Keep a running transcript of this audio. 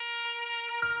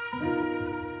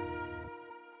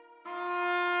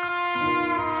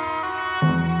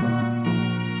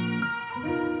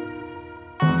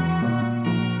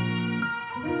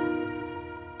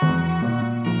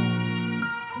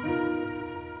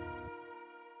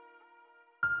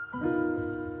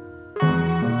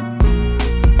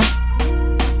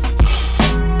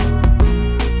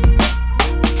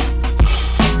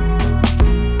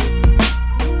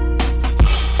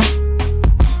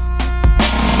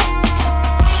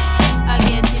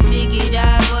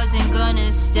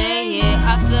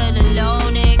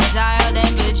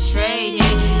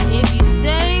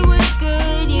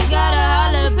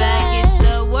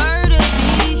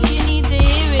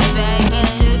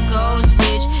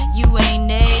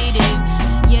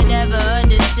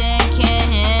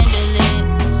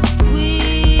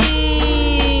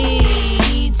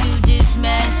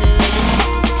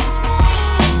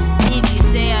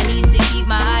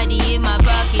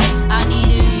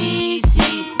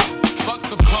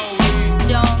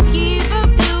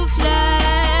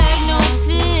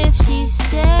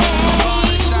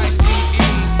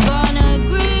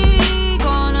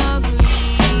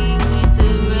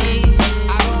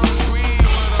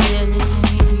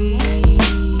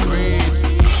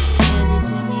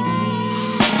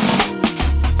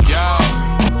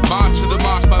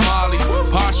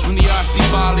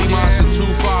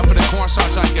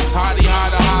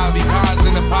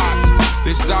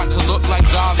They start to look like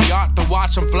Dolly. Ought to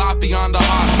watch them flop beyond the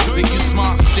heart. Think you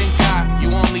smart, stink eye. You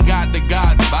only got the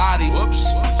God body. Whoops,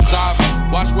 sorry.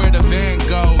 Watch where the van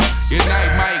go. Your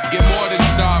night might get more than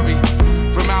starry.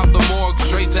 From out the morgue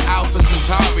straight to Alpha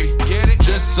Centauri. Get it?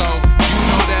 Just so you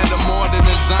know that I'm more than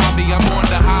a zombie. I'm on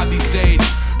the hobby stage.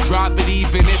 Drop it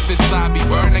even if it's sloppy.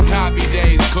 Burn the copy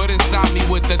days. Couldn't stop me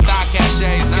with the thought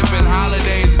cachet. Skipping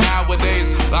holidays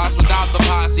nowadays. Lost without the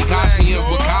posse. Cost me in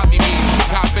with coffee beans.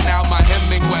 Copping out my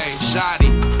Hemingway.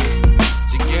 Shoddy.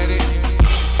 Did you get it?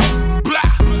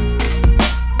 Blah!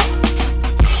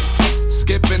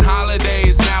 Skipping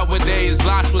holidays nowadays.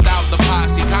 Lost without the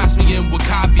posse. Cost me in with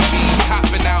coffee beans.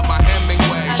 Copping out my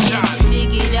Hemingway. I guess I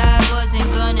figured I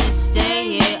wasn't gonna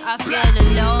stay here. I felt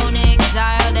alone,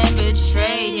 exiled, and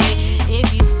betrayed here.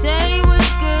 If you say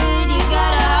what's good, you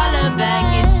gotta holler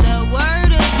back. It's the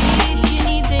word of peace, you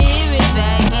need to hear it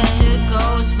back. It's the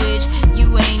code switch,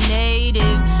 you ain't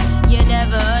native. You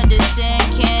never understand,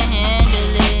 can't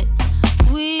handle it.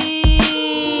 We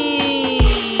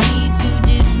need to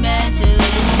dismantle it.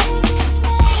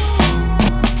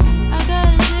 I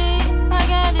gotta think, I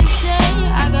gotta say,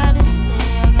 I gotta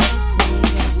stay, I gotta stay,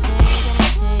 gotta stay,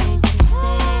 gotta stay, gotta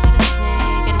stay,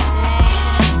 gotta stay,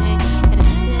 gotta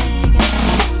stay, gotta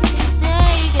stay, gotta stay,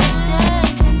 gotta stay,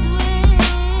 can't do it.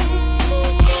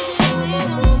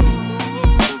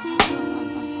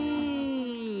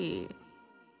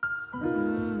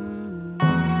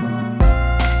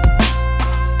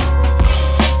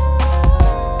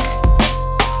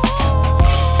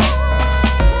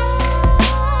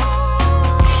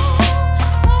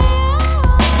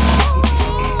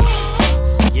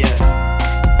 Yeah.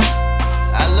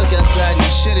 I look outside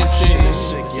and shit is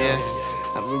serious. Yeah.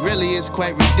 I mean, really, it's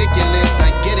quite ridiculous.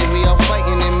 I get it, we all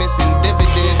fighting and missing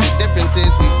dividends. The difference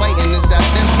is we fighting to stop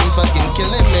them from fucking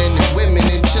killing men and women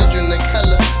and children of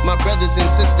color. My brothers and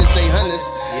sisters, they hunters.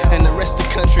 And the rest of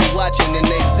the country watching and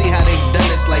they see how they done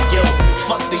this. Like, yo,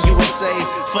 fuck the USA,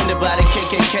 funded by the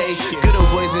KKK. Good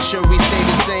old boys ensure we stay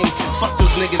the same. Fuck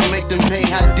those niggas, make them pay.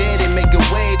 How dare they make a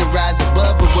way to rise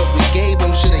above? But what we gave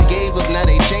them, should've gave up, now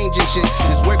they changing shit.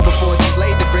 This